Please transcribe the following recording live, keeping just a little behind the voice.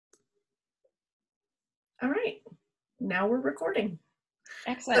All right. Now we're recording.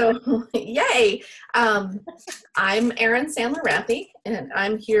 Excellent. So, yay. I'm Erin Sandler-Rathie, and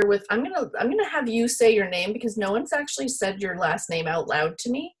I'm here with, I'm gonna have you say your name because no one's actually said your last name out loud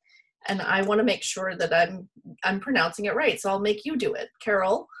to me, and I want to make sure that I'm pronouncing it right. So I'll make you do it.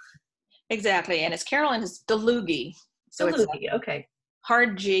 Caryl. Exactly. And it's Caryl and it's Dlugy. So it's Dlugy. Okay.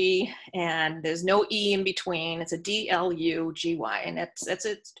 hard G and there's no E in between. It's a Dlugy. And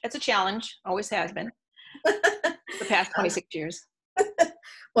it's a challenge. Always has been the past 26 years.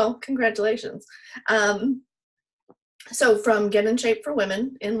 Well, congratulations. So from Get in Shape for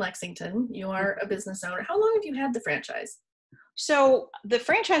Women in Lexington, you are a business owner. How long have you had the franchise? So the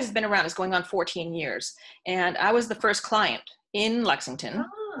franchise has been around. It's going on 14 years. And I was the first client in Lexington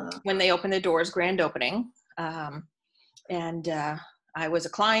when they opened the doors, grand opening. I was a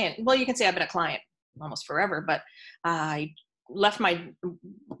client. Well, you can say I've been a client almost forever, but I left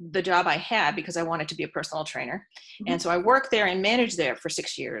the job I had because I wanted to be a personal trainer. Mm-hmm. And so I worked there and managed there for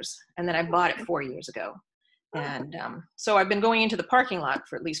 6 years. And then I bought it 4 years ago. And so I've been going into the parking lot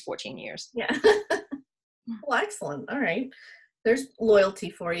for at least 14 years. Yeah. Well, excellent. All right. There's loyalty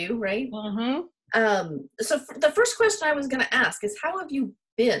for you, right? Mm-hmm. So the first question I was going to ask is, how have you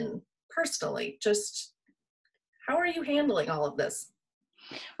been personally? Just how are you handling all of this?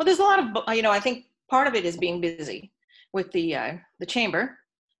 Well, there's a lot of, I think part of it is being busy with the chamber.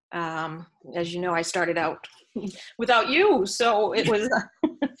 As you know, I started out without you. So it was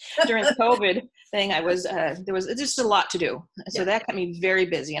during the COVID thing, there was just a lot to do. So that kept me very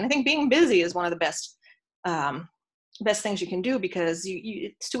busy. And I think being busy is one of the best things you can do because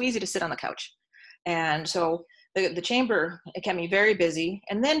it's too easy to sit on the couch. And so the chamber, it kept me very busy.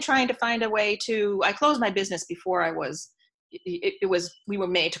 And then trying to find a way I closed my business before we were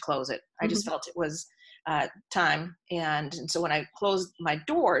made to close it. I just felt it was time. And so when I closed my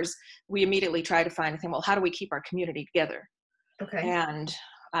doors, we immediately tried to find a thing, well, how do we keep our community together? Okay. And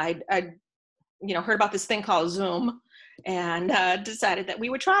I heard about this thing called Zoom and decided that we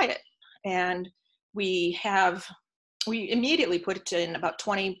would try it. And we immediately put it in about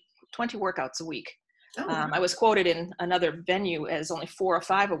 20 workouts a week. Oh. I was quoted in another venue as only 4 or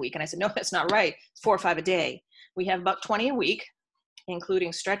 5 a week. And I said, no, that's not right. It's 4 or 5 a day. We have about 20 a week,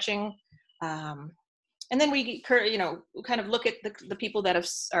 including stretching. And then we, kind of look at the people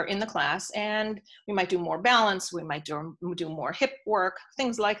that are in the class, and we might do more balance. We might do more hip work,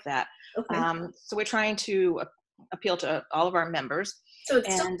 things like that. Okay. So we're trying to appeal to all of our members. So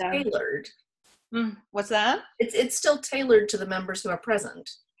it's still tailored. What's that? It's still tailored to the members who are present.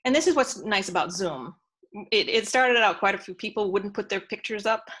 And this is what's nice about Zoom. It started out quite a few people wouldn't put their pictures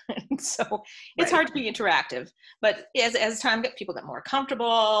up. So it's hard to be interactive. But as time people got more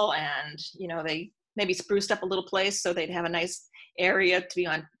comfortable and, they maybe spruced up a little place so they'd have a nice area to be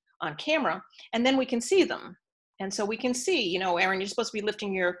on camera. And then we can see them. And so we can see, Erin, you're supposed to be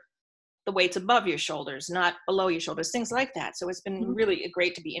lifting the weights above your shoulders, not below your shoulders, things like that. So it's been really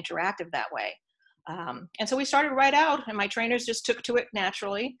great to be interactive that way. And so we started right out, and my trainers just took to it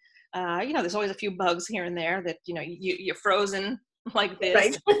naturally. There's always a few bugs here and there that, you're frozen like this.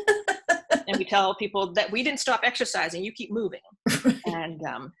 Right. And we tell people that we didn't stop exercising, you keep moving.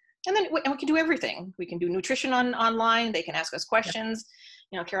 And then we can do everything. We can do nutrition online. They can ask us questions.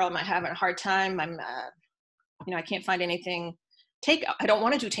 Caryl, am I having a hard time? I can't find anything. I don't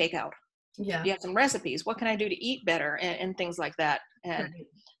want to do takeout. Yeah. You have some recipes. What can I do to eat better and things like that. And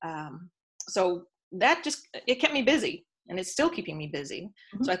so that it kept me busy, and it's still keeping me busy.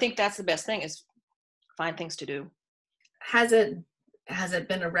 Mm-hmm. So I think that's the best thing is find things to do. Has it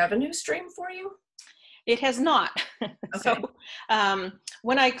been a revenue stream for you? It has not. Okay. So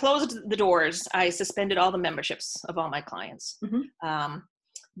when I closed the doors, I suspended all the memberships of all my clients. Mm-hmm.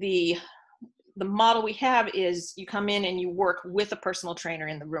 The model we have is you come in and you work with a personal trainer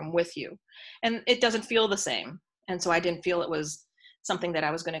in the room with you, and it doesn't feel the same. And so I didn't feel it was something that I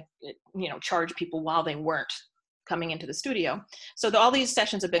was going to, charge people while they weren't coming into the studio. So all these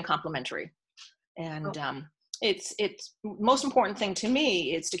sessions have been complimentary. And it's most important thing to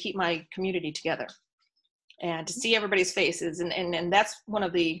me is to keep my community together and to see everybody's faces. And that's one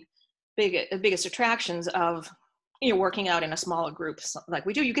of the biggest attractions of, working out in a smaller group like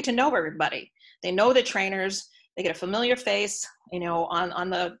we do. You get to know everybody. They know the trainers. They get a familiar face, on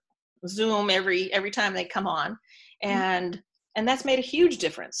the Zoom every time they come on. And that's made a huge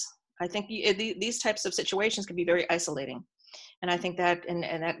difference. I think these types of situations can be very isolating. And I think that, and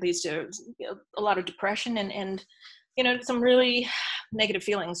that leads to a lot of depression and some really negative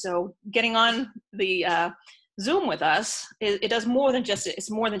feelings. So getting on the Zoom with us, it does more than just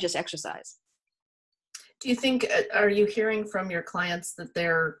exercise. Do you think, are you hearing from your clients that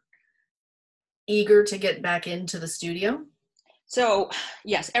they're eager to get back into the studio? So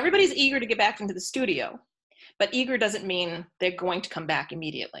yes, everybody's eager to get back into the studio, but eager doesn't mean they're going to come back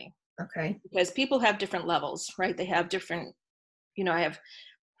immediately, Okay. because people have different levels, right? They have different, I have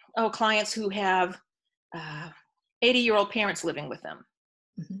clients who have 80-year-old parents living with them.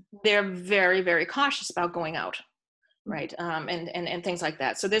 Mm-hmm. They're very, very cautious about going out, right? And things like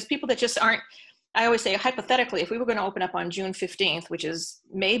that. So there's people that just aren't. I always say, hypothetically, if we were going to open up on June 15th, which is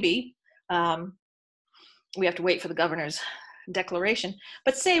maybe, we have to wait for the governor's declaration,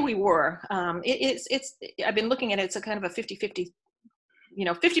 but say we were, it's I've been looking at it, it's a kind of a 50-50,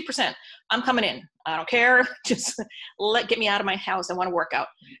 50%. I'm coming in. I don't care. Just get me out of my house. I want to work out.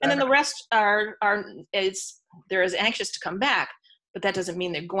 And then the rest they're as anxious to come back, but that doesn't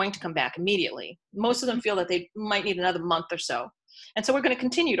mean they're going to come back immediately. Most of them feel that they might need another month or so. And so we're going to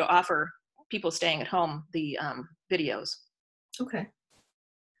continue to offer people staying at home the videos. Okay.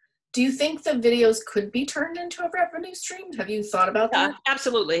 Do you think the videos could be turned into a revenue stream? Have you thought about that?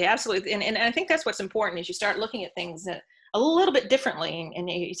 Absolutely. Absolutely. And I think that's what's important, is you start looking at things a little bit differently, and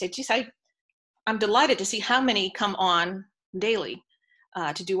you say, geez, I'm delighted to see how many come on daily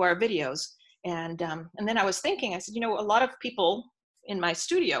to do our videos. And then I was thinking, I said, a lot of people in my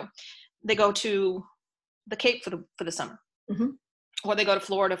studio, they go to the Cape for the summer, mm-hmm. or they go to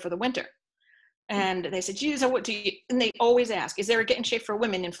Florida for the winter. And they said, geez, what do you, and they always ask, is there a Get in Shape for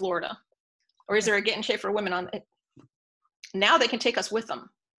Women in Florida? Or is there a Get in Shape for Women on it? Now they can take us with them.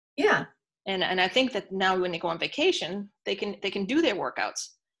 Yeah. And I think that now when they go on vacation, they can do their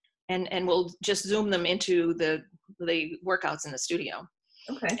workouts, and we'll just zoom them into the workouts in the studio.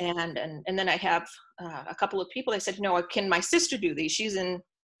 Okay. And then I have a couple of people, they said, can my sister do these? She's in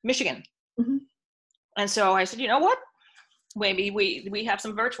Michigan. Mm-hmm. And so I said, you know what? Maybe we have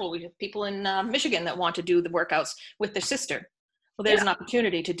some virtual, we have people in Michigan that want to do the workouts with their sister. Well, there's an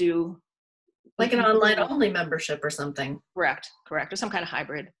opportunity to do like an online only membership or something. Correct. Or some kind of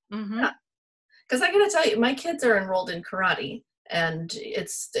hybrid. Mm-hmm. Yeah. Because I gotta tell you, my kids are enrolled in karate, and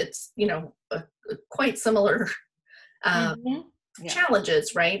it's quite similar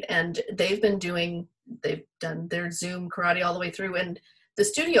challenges, right? And they've done their Zoom karate all the way through. And the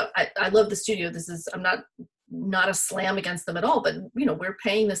studio, I love the studio. I'm not a slam against them at all, but we're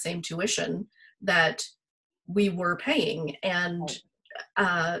paying the same tuition that we were paying, and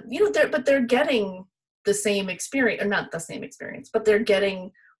they're getting the same experience, or not the same experience, but they're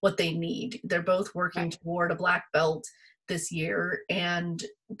getting what they need. They're both working toward a black belt this year, and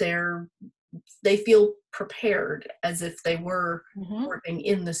they feel prepared as if they were working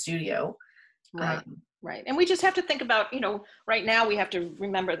in the studio. Right. And we just have to think about, right now we have to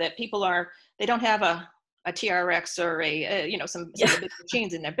remember that people they don't have a TRX or some big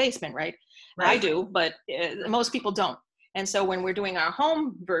machines in their basement, right? I do, but most people don't. And so when we're doing our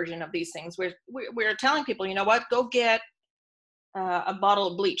home version of these things, we're telling people, go get a bottle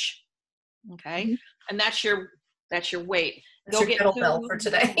of bleach, okay? Mm-hmm. And that's your weight. That's your kettlebell for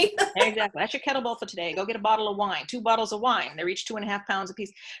today. Exactly. That's your kettlebell for today. Go get a bottle of wine, 2 bottles of wine. They're each 2.5 pounds a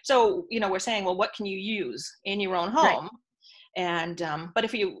piece. So, we're saying, well, what can you use in your own home? Right. And, but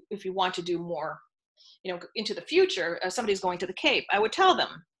if you want to do more, into the future, somebody's going to the Cape, I would tell them,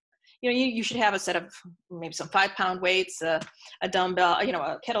 you should have a set of maybe some 5-pound weights, a dumbbell,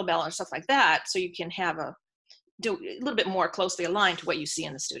 a kettlebell and stuff like that. So you can do a little bit more closely aligned to what you see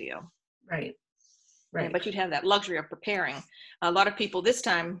in the studio. Right. But you'd have that luxury of preparing. A lot of people this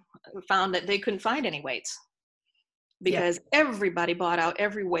time found that they couldn't find any weights, because everybody bought out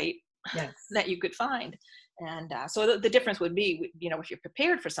every weight that you could find. And so the difference would be, if you're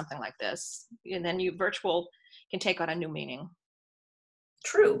prepared for something like this, and then virtual can take on a new meaning.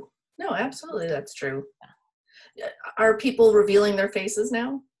 True. No, absolutely. That's true. Are people revealing their faces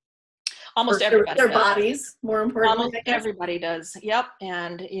now? Almost everybody their does. Bodies, more importantly. Almost everybody does. Yep.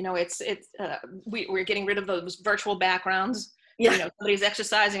 And we're getting rid of those virtual backgrounds. Yeah. Somebody's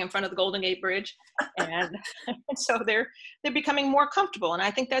exercising in front of the Golden Gate Bridge, and so they're becoming more comfortable. And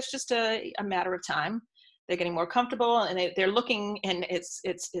I think that's just a matter of time. They're getting more comfortable, and they're looking. And it's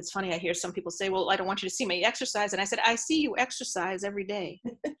funny. I hear some people say, "Well, I don't want you to see me exercise," and I said, "I see you exercise every day."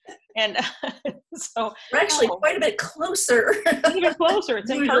 And so we're actually quite a bit closer. Even closer. It's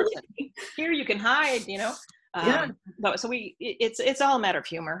in person. Here you can hide, So it's all a matter of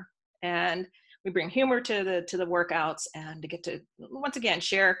humor, and we bring humor to the workouts, and to get to, once again,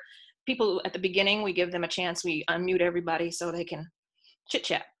 share. People at the beginning, we give them a chance. We unmute everybody so they can chit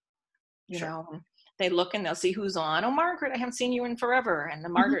chat. They look and they'll see who's on. Oh, Margaret, I haven't seen you in forever. And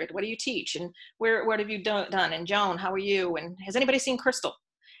Margaret, what do you teach? And what have you done? And Joan, how are you? And has anybody seen Crystal?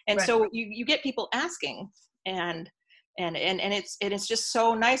 And so you get people asking, and And it's just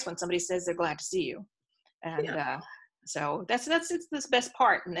so nice when somebody says they're glad to see you. And so it's this best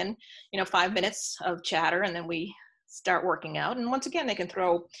part. And then, 5 minutes of chatter, and then we start working out. And once again, they can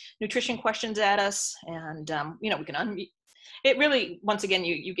throw nutrition questions at us, and we can unmute. It really, once again,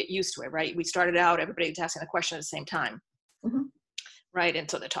 you get used to it, right? We started out, everybody's asking the question at the same time. Mm-hmm. Right. And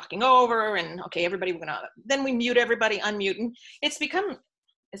so they're talking over, and okay, everybody, then we mute everybody, unmute, and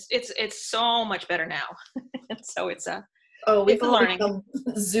it's so much better now. So we've all become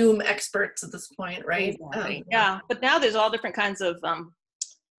Zoom experts at this point, right? Exactly. But now there's all different kinds of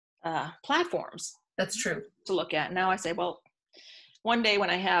platforms. That's true. To look at. Now I say, well, one day when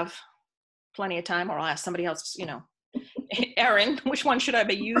I have plenty of time, or I'll ask somebody else, Erin, which one should I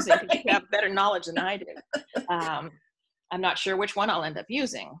be using? Because you have better knowledge than I do. I'm not sure which one I'll end up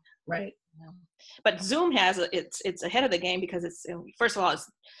using. Right. But Zoom it's ahead of the game, because it's, first of all, it's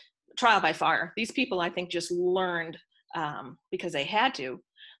trial by fire. These people, I think, just learned because they had to,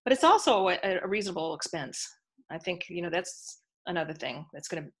 but it's also a reasonable expense. I think, that's another thing that's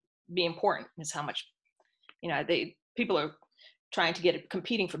going to be important, is how much, people are trying to get it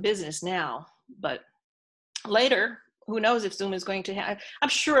competing for business now, but later, who knows if Zoom is going to have, I'm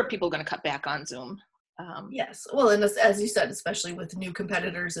sure people are going to cut back on Zoom. Yes. Well, and as you said, especially with new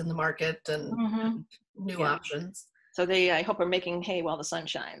competitors in the market and new options. So I hope, are making hay while the sun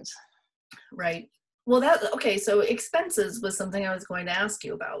shines. Right. Well, so expenses was something I was going to ask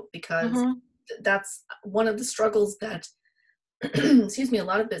you about, because that's one of the struggles that, excuse me, a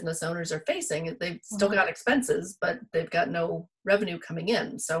lot of business owners are facing. They've still got expenses, but they've got no revenue coming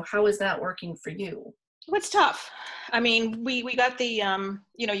in. So how is that working for you? Well, it's tough. I mean, we got the,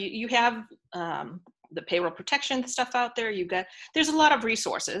 you have the payroll protection stuff out there. There's a lot of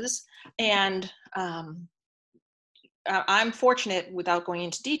resources, and I'm fortunate, without going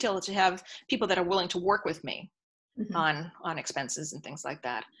into detail, to have people that are willing to work with me on expenses and things like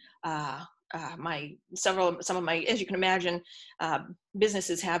that. Some of my, as you can imagine,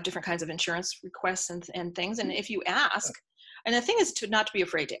 businesses have different kinds of insurance requests and things. And if you ask, and the thing is not to be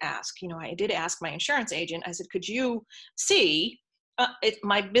afraid to ask. I did ask my insurance agent. I said, could you see,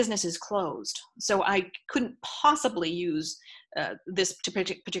 my business is closed, so I couldn't possibly use this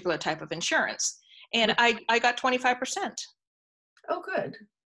particular type of insurance. And I got 25%. Oh, good.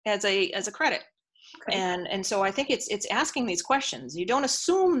 As a credit. Okay. And so I think it's asking these questions. You don't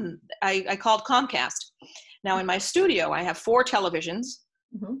assume. I called Comcast. Now in my studio, I have 4 televisions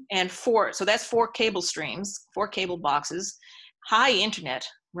and 4, so that's 4 cable streams, 4 cable boxes, high internet,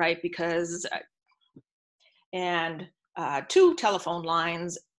 right? Because, and 2 telephone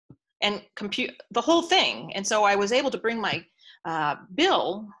lines and compute the whole thing. And so I was able to bring my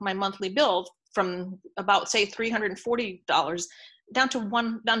my monthly bill from about, say, $340 down to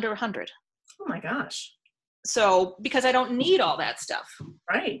under $100. Oh my gosh. So, because I don't need all that stuff.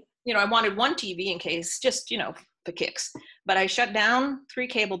 Right. I wanted 1 TV in case, just, for kicks, but I shut down 3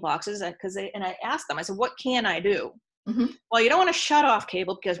 cable boxes and I asked them, I said, what can I do? Well, you don't want to shut off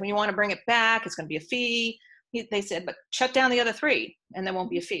cable, because when you want to bring it back, it's going to be a fee. They said, but shut down the other 3 and there won't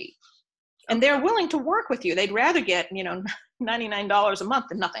be a fee. And they're willing to work with you. They'd rather get, $99 a month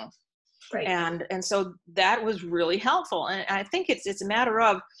than nothing. Right. And so that was really helpful. And I think it's a matter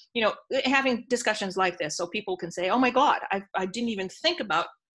of, having discussions like this, so people can say, oh my God, I didn't even think about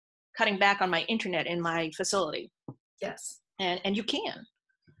cutting back on my internet in my facility. Yes. And you can.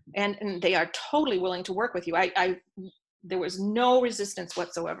 And they are totally willing to work with you. There was no resistance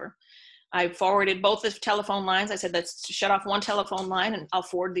whatsoever. I forwarded both the telephone lines. I said, let's shut off one telephone line and I'll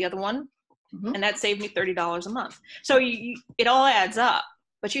forward the other one. And that saved me $30 a month. So it all adds up,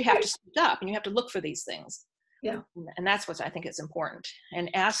 but you have to speak up and you have to look for these things. Yeah. And that's what I think is important.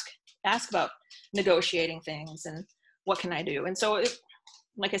 And ask about negotiating things and what can I do? And so,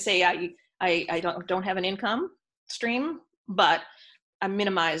 like I say, I don't have an income stream, but I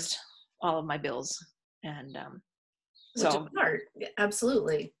minimized all of my bills. And so smart.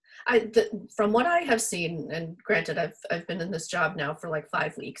 Absolutely. From what I have seen, and granted, I've been in this job now for like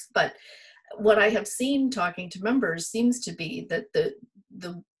 5 weeks, but what I have seen talking to members seems to be that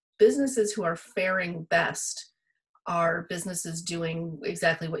the businesses who are faring best are businesses doing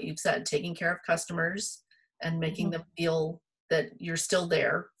exactly what you've said, taking care of customers and making them feel that you're still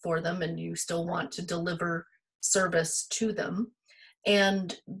there for them and you still want to deliver service to them,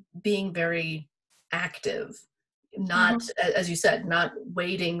 and being very active, not, as you said, not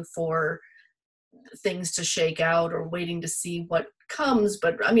waiting for things to shake out or waiting to see what comes.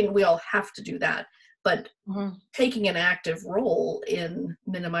 But I mean, we all have to do that, but taking an active role in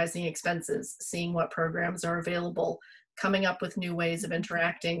minimizing expenses, seeing what programs are available, coming up with new ways of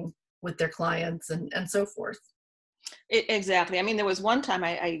interacting with their clients and so forth. Exactly. I mean, there was one time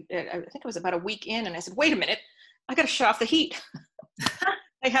I think it was about a week in, and I said, wait a minute, I got to shut off the heat.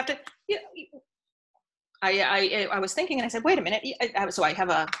 I have to, you know, I was thinking, and I said, wait a minute. So I have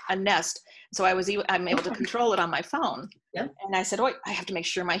a Nest. So I'm able to control it on my phone. Yep. And I said, oh, I have to make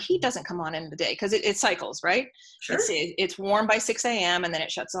sure my heat doesn't come on in the day, because it cycles, right? Sure. It's warm by 6 a.m. and then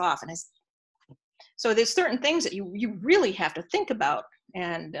it shuts off. And so there's certain things that you really have to think about.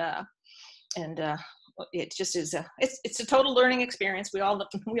 And it just is it's a total learning experience. We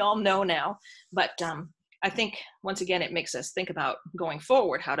all know now, but I think once again it makes us think about going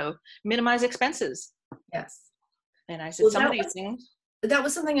forward how to minimize expenses. Yes. And I said, some of these things. That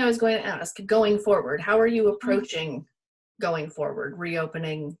was something I was going to ask. Going forward, how are you approaching going forward,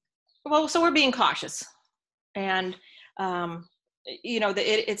 reopening? Well, so we're being cautious, and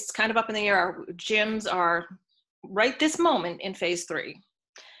it's kind of up in the air. Our gyms are right this moment in phase 3.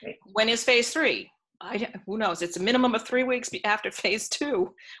 Right. When is phase 3? Who knows? It's a minimum of 3 weeks after phase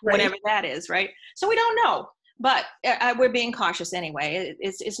 2, Right. whenever that is, right? So we don't know, but we're being cautious anyway.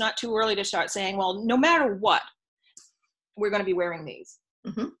 It's not too early to start saying, well, no matter what, we're going to be wearing these.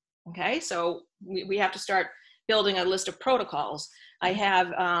 Mm-hmm. Okay, so we have to start building a list of protocols. I have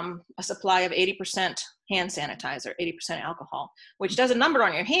a supply of 80% hand sanitizer, 80% alcohol, which does a number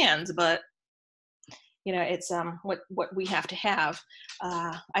on your hands, but you know, it's what we have to have.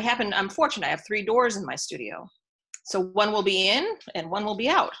 I'm fortunate. I have 3 doors in my studio, so one will be in and one will be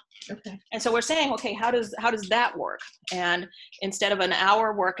out. Okay. And so we're saying, okay, how does that work? And instead of an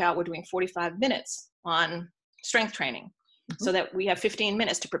hour workout, we're doing 45 minutes on strength training, so that we have 15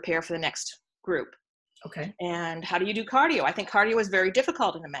 minutes to prepare for the next group. Okay. And how do you do cardio? I think cardio is very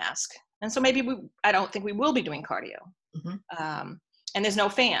difficult in a mask, and so maybe I don't think we will be doing cardio. Mm-hmm. And there's no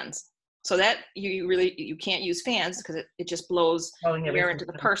fans. So that you can't use fans because it just blows air into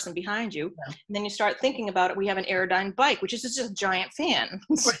the person behind you. Yeah. And then you start thinking about it. We have an Aerodyne bike, which is just a giant fan.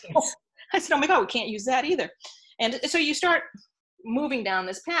 So I said, oh my God, we can't use that either. And so you start moving down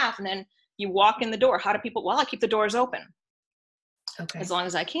this path, and then you walk in the door. How do people? Well, I keep the doors open as long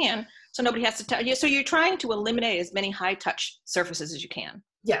as I can, so nobody has to tell you. So you're trying to eliminate as many high touch surfaces as you can.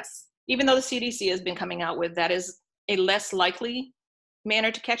 Yes. Even though the CDC has been coming out with that is a less likely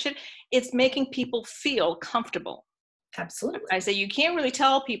manner to catch it, it's making people feel comfortable. Absolutely. I say you can't really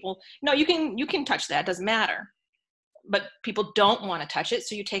tell people, no, you can touch that, doesn't matter. But people don't want to touch it,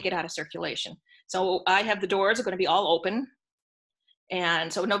 so you take it out of circulation. So I have the doors are going to be all open,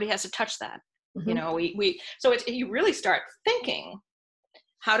 and so nobody has to touch that. Mm-hmm. You know, you really start thinking,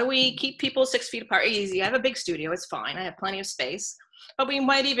 how do we keep people 6 feet apart? Easy. I have a big studio, it's fine. I have plenty of space, but we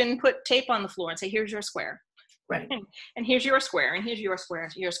might even put tape on the floor and say, here's your square. Right. And here's your square, and here's your square,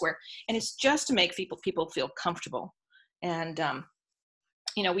 and your square. And it's just to make people feel comfortable. And,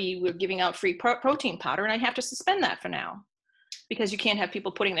 we were giving out free protein powder, and I have to suspend that for now because you can't have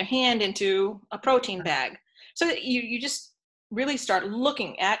people putting their hand into a protein bag. So you just really start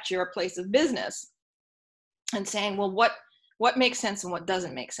looking at your place of business and saying, well, what makes sense and what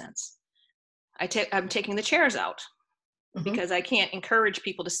doesn't make sense? I'm taking the chairs out because I can't encourage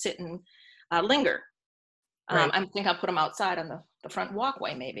people to sit and linger. Right. I think I'll put them outside on the front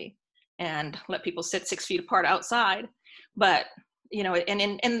walkway maybe and let people sit 6 feet apart outside. But,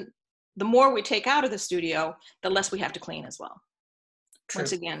 and the more we take out of the studio, the less we have to clean as well. True.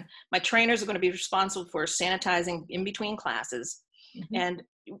 Once again, my trainers are going to be responsible for sanitizing in between classes. Mm-hmm. And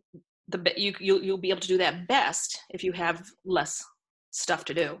you'll be able to do that best if you have less stuff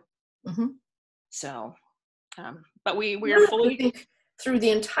to do. Mm-hmm. So, but we are fully... I think through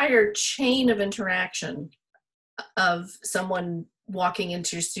the entire chain of interaction of someone walking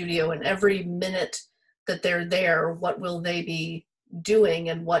into your studio, and every minute that they're there, what will they be doing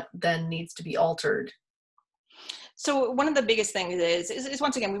and what then needs to be altered? So one of the biggest things is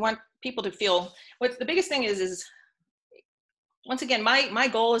once again, we want people to feel, what the biggest thing is once again, my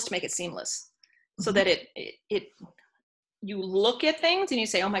goal is to make it seamless, so that you look at things and you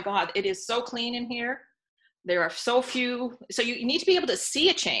say, oh my God, it is so clean in here. There are so few, so you need to be able to see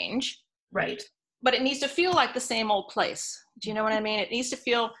a change. Right. But it needs to feel like the same old place. Do you know what I mean? It needs to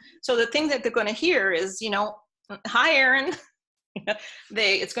feel, so the thing that they're going to hear is, hi, Erin.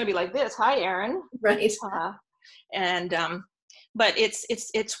 It's going to be like this. Hi, Erin. Right. But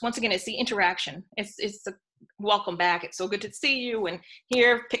it's once again, it's the interaction. It's the welcome back. It's so good to see you. And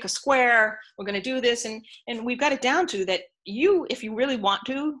here, pick a square. We're going to do this. And we've got it down to that if you really want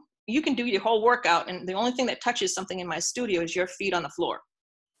to, you can do your whole workout. And the only thing that touches something in my studio is your feet on the floor.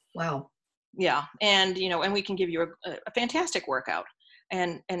 Wow. Yeah. And, and we can give you a fantastic workout.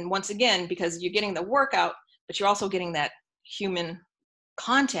 And once again, because you're getting the workout, but you're also getting that human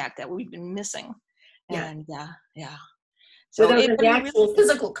contact that we've been missing. Yeah. And yeah. So Without it any actual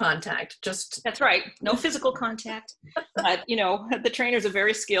physical contact, just. That's right. No physical contact. But, the trainers are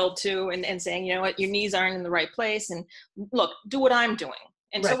very skilled too, and saying, you know what, your knees aren't in the right place. And look, do what I'm doing.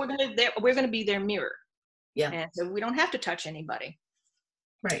 And Right. so we're going to be their mirror. Yeah. And so we don't have to touch anybody.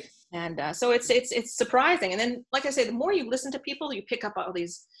 Right. And so it's surprising. And then, like I say, the more you listen to people, you pick up all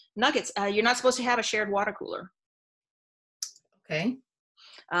these nuggets. You're not supposed to have a shared water cooler. Okay.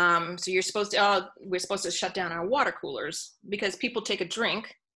 So we're supposed to shut down our water coolers because people take a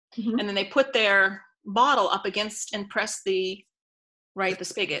drink and then they put their bottle up against and press the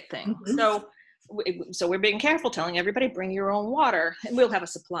spigot thing. So we're being careful telling everybody, bring your own water, and we'll have a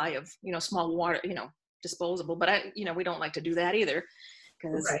supply of, small water, disposable, but we don't like to do that either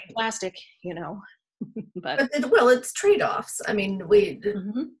because plastic, but it's trade-offs. I mean,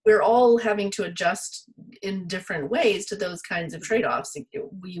 we're all having to adjust in different ways to those kinds of trade-offs.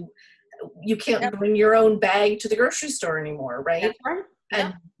 You can't bring your own bag to the grocery store anymore, right? That's right.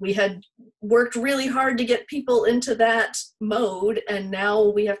 And we had worked really hard to get people into that mode, and now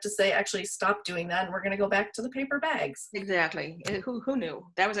we have to say, actually, stop doing that, and we're going to go back to the paper bags. Exactly. Who knew?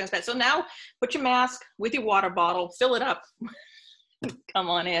 That was unexpected. So now, put your mask with your water bottle, fill it up, come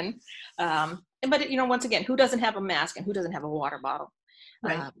on in. But once again, who doesn't have a mask and who doesn't have a water bottle?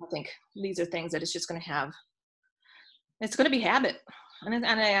 Right. I think these are things that it's just going to have. It's going to be habit, and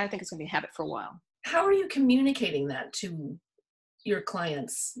I think it's going to be a habit for a while. How are you communicating that to your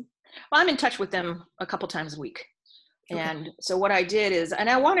clients? Well, I'm in touch with them a couple times a week. Okay. And so what I did is, and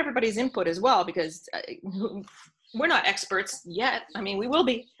I want everybody's input as well, because we're not experts yet. I mean, we will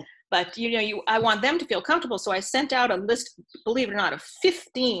be, but I want them to feel comfortable. So I sent out a list, believe it or not, of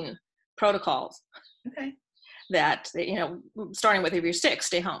 15 protocols. Okay. That, starting with, if you're sick,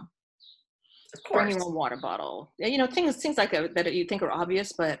 stay home. Of course. Bring your own water bottle. Things like that you think are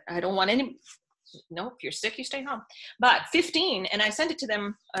obvious, but I don't want any. No, if you're sick, you stay home. But 15, and I sent it to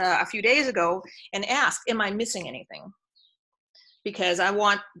them a few days ago and asked, am I missing anything? Because I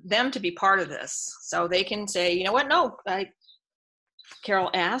want them to be part of this, so they can say, you know what? No, Caryl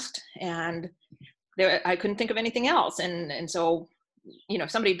asked, and I couldn't think of anything else. And so,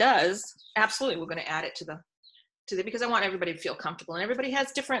 if somebody does, absolutely, we're going to add it to the because I want everybody to feel comfortable, and everybody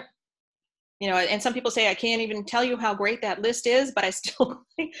has different. And some people say, I can't even tell you how great that list is, but I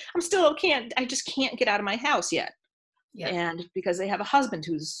just can't get out of my house yet. Yeah. And because they have a husband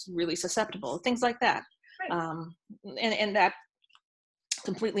who's really susceptible, things like that. Right. And that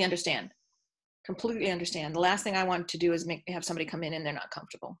completely understand. The last thing I want to do is have somebody come in and they're not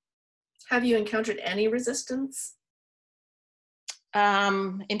comfortable. Have you encountered any resistance?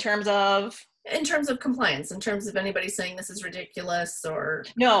 In terms of compliance, in terms of anybody saying this is ridiculous or?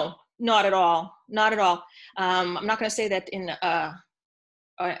 No. Not at all. Not at all. I'm not going to say that in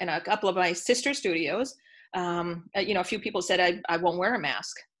a couple of my sister studios, a few people said I won't wear a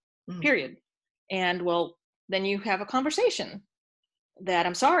mask, period. And well, then you have a conversation that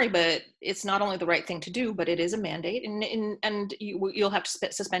I'm sorry, but it's not only the right thing to do, but it is a mandate, and you'll have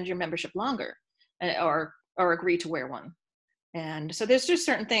to suspend your membership longer, or agree to wear one. And so there's just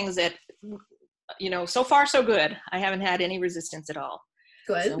certain things that, so far so good. I haven't had any resistance at all.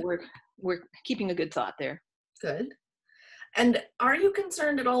 Good. So we're keeping a good thought there. Good. And are you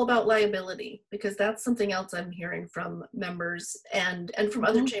concerned at all about liability? Because that's something else I'm hearing from members and from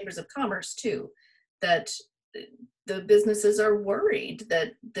other chambers of commerce too, that the businesses are worried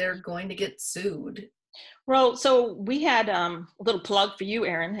that they're going to get sued. Well, so we had a little plug for you,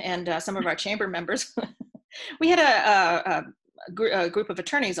 Erin, and some of our chamber members. We had a group of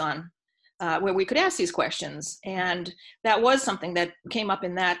attorneys on where we could ask these questions. And that was something that came up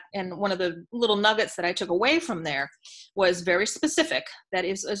in that. And one of the little nuggets that I took away from there was very specific. That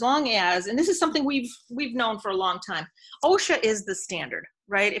is, as long as, and this is something we've known for a long time, OSHA is the standard,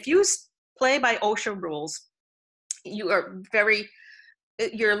 right? If you play by OSHA rules, your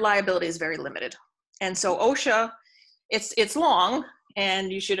liability is very limited. And so OSHA, it's long,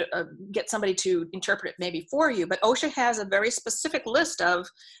 and you should get somebody to interpret it maybe for you. But OSHA has a very specific list of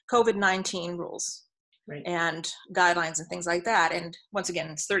COVID-19 rules, right, and guidelines and things like that. And once again,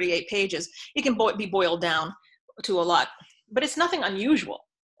 it's 38 pages. It can be boiled down to a lot, but it's nothing unusual.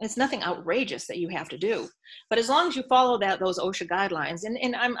 It's nothing outrageous that you have to do. But as long as you follow those OSHA guidelines,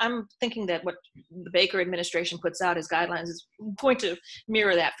 and I'm thinking that what the Baker administration puts out as guidelines is going to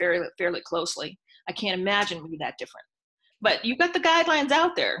mirror that fairly closely. I can't imagine it would be that different. But you've got the guidelines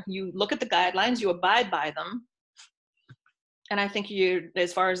out there. You look at the guidelines, you abide by them. And I think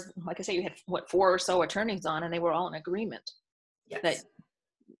as far as, like I say, you had 4 or so attorneys on, and they were all in agreement. Yes. That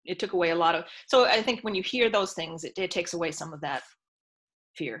it took away a lot of, so I think when you hear those things, it takes away some of that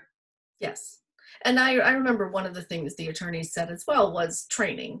fear. Yes. And I remember one of the things the attorneys said as well was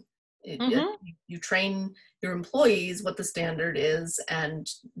training. Mm-hmm. You train your employees what the standard is, and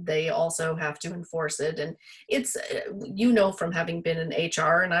they also have to enforce it. And it's, from having been in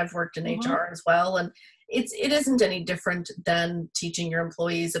HR, and I've worked in Mm-hmm. HR as well, and it isn't any different than teaching your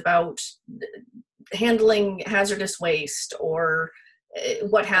employees about handling hazardous waste, or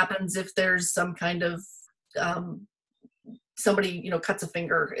what happens if there's some kind of somebody cuts a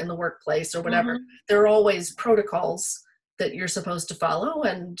finger in the workplace or whatever. Mm-hmm. There are always protocols that you're supposed to follow,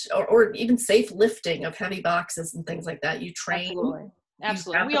 and or even safe lifting of heavy boxes and things like that. You train. Absolutely. You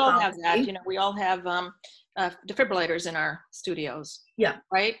Absolutely. have We the all have that. policy. We all have defibrillators in our studios, Yeah.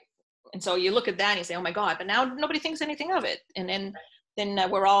 right? And so you look at that and you say, oh my God, but now nobody thinks anything of it. And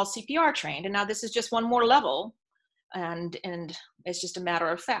then we're all CPR trained. And now this is just one more level. And it's just a matter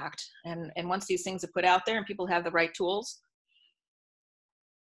of fact. And once these things are put out there and people have the right tools,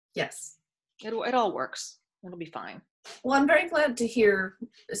 Yes. it all works. It'll be fine. Well, I'm very glad to hear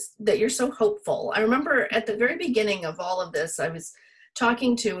that you're so hopeful. I remember at the very beginning of all of this, I was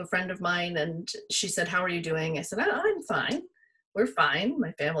talking to a friend of mine, and she said, "How are you doing?" I said, "I'm fine. We're fine.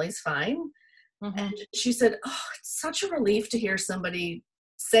 My family's fine." Mm-hmm. And she said, "Oh, it's such a relief to hear somebody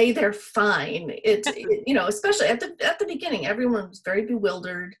say they're fine." Especially at the beginning, everyone was very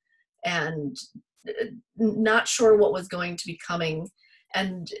bewildered and not sure what was going to be coming.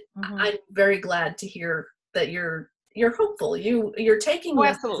 And Mm-hmm. I'm very glad to hear that you're hopeful. You're taking Oh,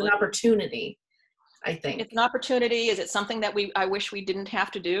 this as absolutely. an opportunity, I think. It's an opportunity. Is it something that I wish we didn't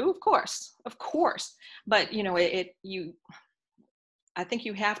have to do? Of course. But I think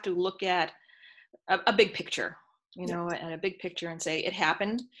you have to look at a big picture, and a big picture and say, it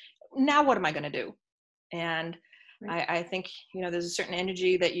happened. Now what am I going to do? And Right. I think, there's a certain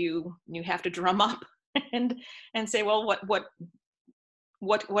energy that you have to drum up and say, well,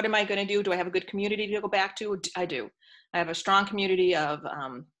 what am I going to do? Do I have a good community to go back to? I do. I have a strong community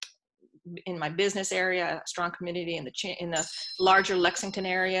in my business area, a strong community in the larger Lexington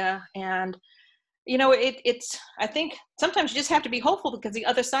area. And, it's, I think sometimes you just have to be hopeful, because the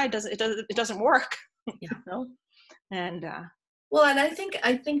other side doesn't work. Yeah. And, well, and I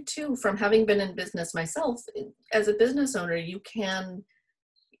think too, from having been in business myself, as a business owner, you can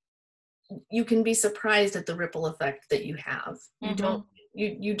be surprised at the ripple effect that you have. mm-hmm.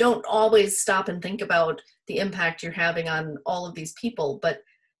 You don't always stop and think about the impact you're having on all of these people, but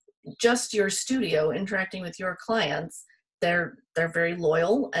just your studio interacting with your clients, they're very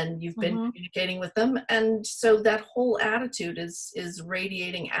loyal, and you've been Mm-hmm. communicating with them, and so that whole attitude is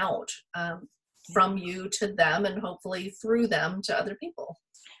radiating out from you to them, and hopefully through them to other people.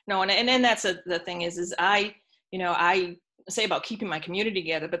 No, and that's the thing is I say about keeping my community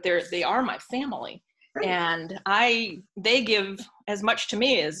together, but they are my family. Right. And they give as much to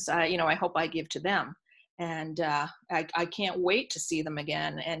me as I hope I give to them. And I can't wait to see them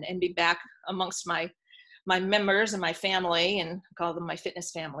again and be back amongst my members and my family, and call them my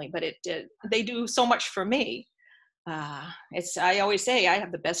fitness family. But they do so much for me. I always say I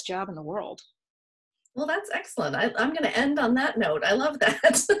have the best job in the world. Well, that's excellent. I'm going to end on that note. I love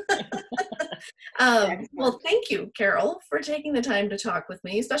that. Well, thank you, Caryl, for taking the time to talk with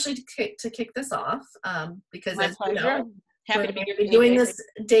me, especially to kick this off, because my as pleasure. Happy to be doing this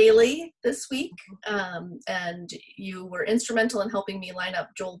daily this week, and you were instrumental in helping me line up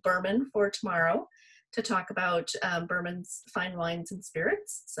Joel Berman for tomorrow to talk about Berman's fine wines and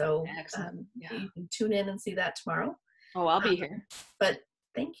spirits. So you can tune in and see that tomorrow. Oh, I'll be here. But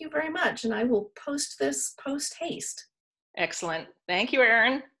thank you very much, and I will post this post haste. Excellent. Thank you,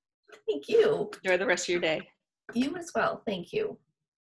 Erin. Thank you. Enjoy the rest of your day. You as well. Thank you.